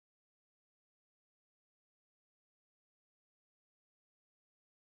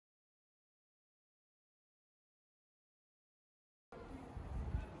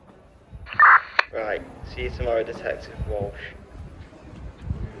Right, see you tomorrow, Detective Walsh.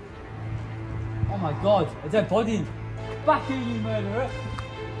 Oh my god, a dead body! Back here, you murderer!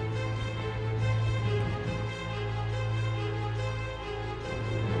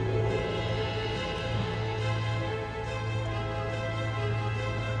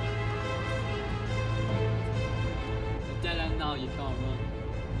 It's a dead end now, you can't run.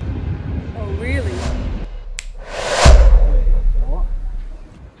 Oh, really? Wait, what?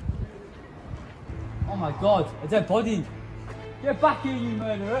 Oh my god, a dead body! Get back here, you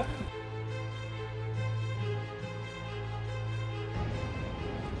murderer!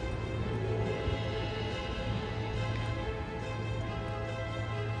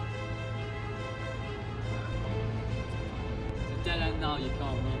 It's a dead end now, you can't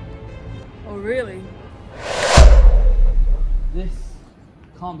run. Oh, really? This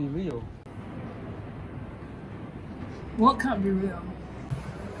can't be real. What can't be real?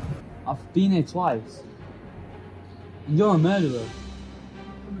 I've been here twice. And you're a murderer.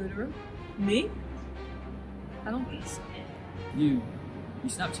 A murderer? Me? I don't think so. You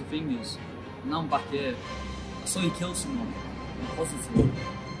snapped your fingers. And now I'm back here. I saw you kill someone. I'm positive.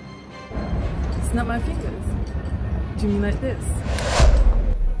 Snap my fingers? Do you mean like this?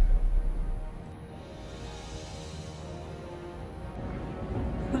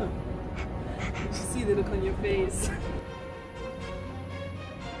 Did you see the look on your face?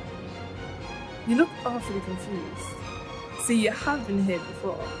 You look awfully confused. See, you have been here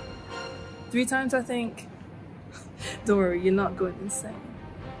before. 3 times, I think. Don't worry, you're not going insane.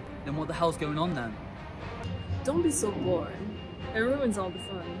 Then what the hell's going on then? Don't be so boring. It ruins all the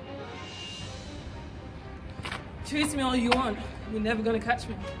fun. Chase me all you want. You're never gonna catch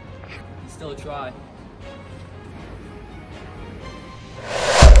me. You still try.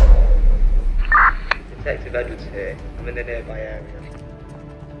 Detective Edwards here. I'm in the nearby area.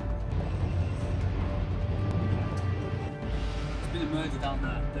 There's been a murder down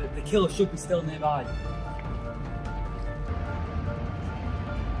there. The killer should be still nearby.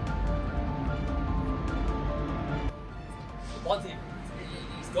 The body.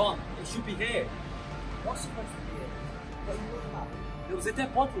 It's gone. It should be here. What's supposed to be here? What are you talking about? It was a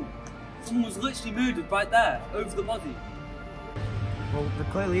dead body. Someone was literally murdered right there, over the body. Well, there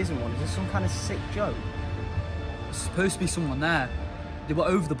clearly isn't one. Is this some kind of sick joke? There's supposed to be someone there. They were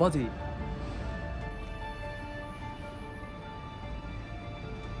over the body.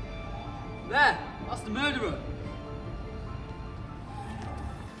 There! That's the murderer!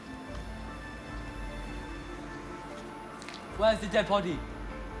 Where's the dead body?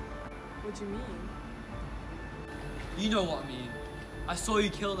 What do you mean? You know what I mean. I saw you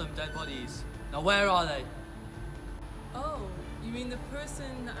kill them dead bodies. Now where are they? Oh, you mean the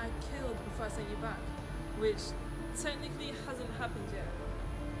person that I killed before I sent you back? Which technically hasn't happened yet.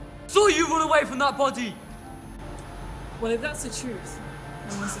 Saw you run away from that body! Well, if that's the truth,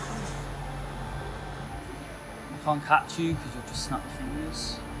 then what's the point? I can't catch you because you'll just snap your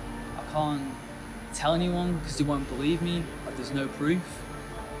fingers. I can't tell anyone because they won't believe me, like there's no proof.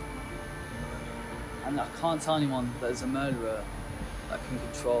 And I can't tell anyone that there's a murderer that can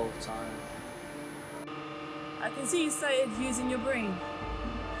control time. I can see you started using your brain.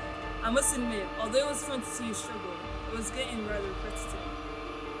 I must admit, although it was fun to see you struggle, it was getting rather repetitive.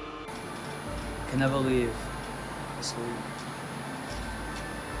 I can never leave this week.